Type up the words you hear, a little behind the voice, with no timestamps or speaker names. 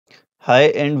Hi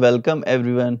and welcome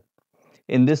everyone.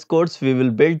 In this course, we will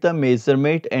build the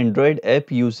MeasureMate Android app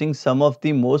using some of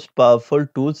the most powerful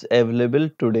tools available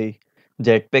today: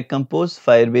 Jetpack Compose,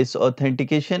 Firebase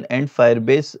Authentication, and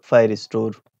Firebase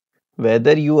Firestore.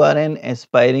 Whether you are an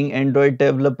aspiring Android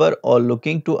developer or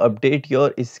looking to update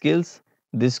your skills,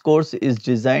 this course is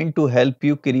designed to help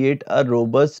you create a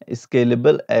robust,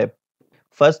 scalable app.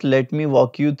 First, let me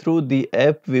walk you through the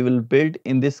app we will build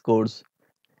in this course.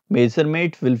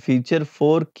 MeasureMate will feature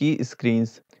four key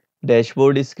screens.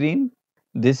 Dashboard screen.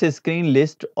 This screen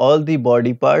lists all the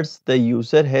body parts the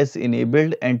user has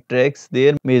enabled and tracks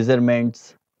their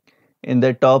measurements. In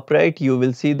the top right, you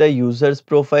will see the user's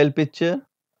profile picture.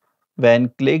 When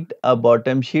clicked, a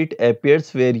bottom sheet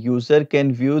appears where user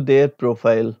can view their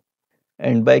profile.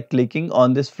 And by clicking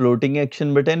on this floating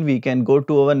action button, we can go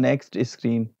to our next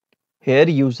screen. Here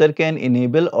user can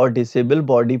enable or disable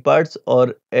body parts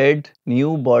or add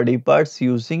new body parts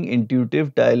using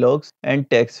intuitive dialogues and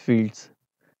text fields.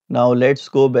 Now let's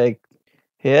go back.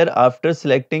 Here after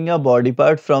selecting a body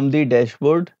part from the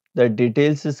dashboard, the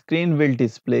details screen will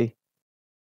display.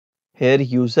 Here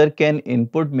user can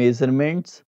input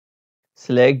measurements,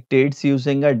 select dates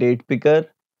using a date picker,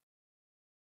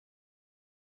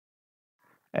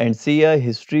 and see a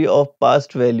history of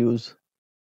past values.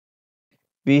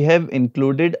 We have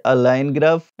included a line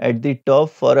graph at the top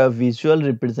for a visual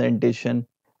representation,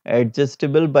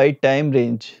 adjustable by time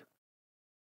range.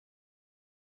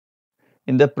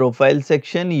 In the profile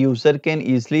section, user can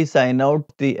easily sign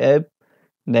out the app,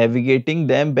 navigating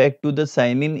them back to the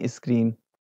sign-in screen.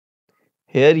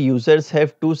 Here users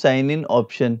have two sign-in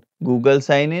options: Google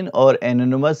Sign-in or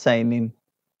Anonymous Sign-in.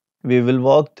 We will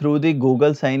walk through the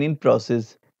Google Sign-in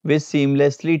process, which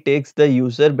seamlessly takes the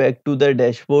user back to the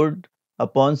dashboard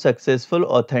upon successful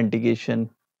authentication.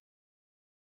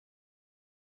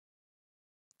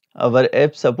 Our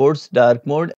app supports dark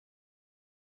mode,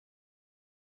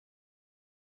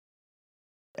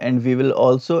 and we will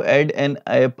also add an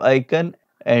app icon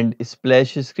and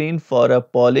splash screen for a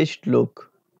polished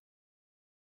look.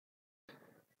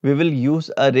 We will use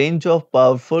a range of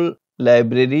powerful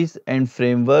libraries and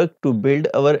framework to build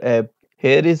our app.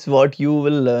 Here is what you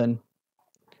will learn: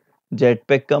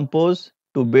 Jetpack Compose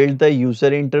to build the user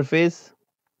interface,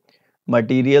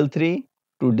 Material 3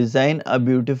 to design a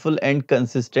beautiful and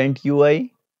consistent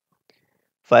UI,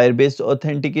 Firebase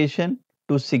Authentication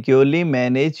to securely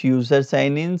manage user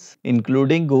sign-ins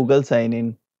including Google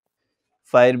Sign-in,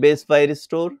 Firebase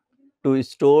Firestore to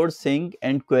store, sync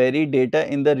and query data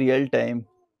in the real time,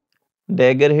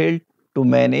 Daggerhill to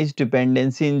manage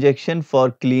dependency injection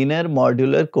for cleaner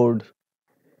modular code,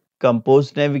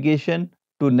 Compose Navigation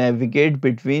to navigate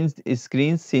between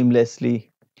screens seamlessly,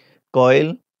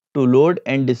 Coil to load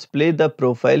and display the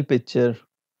profile picture.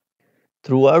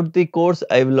 Throughout the course,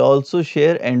 I will also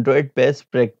share Android best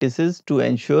practices to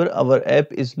ensure our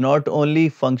app is not only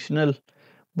functional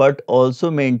but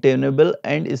also maintainable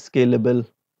and scalable.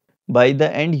 By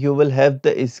the end, you will have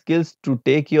the skills to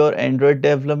take your Android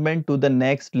development to the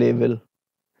next level.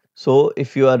 So,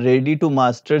 if you are ready to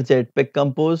master Jetpack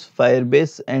Compose,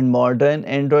 Firebase, and modern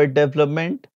Android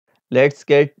development, let's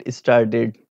get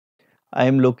started. I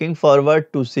am looking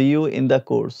forward to see you in the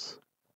course.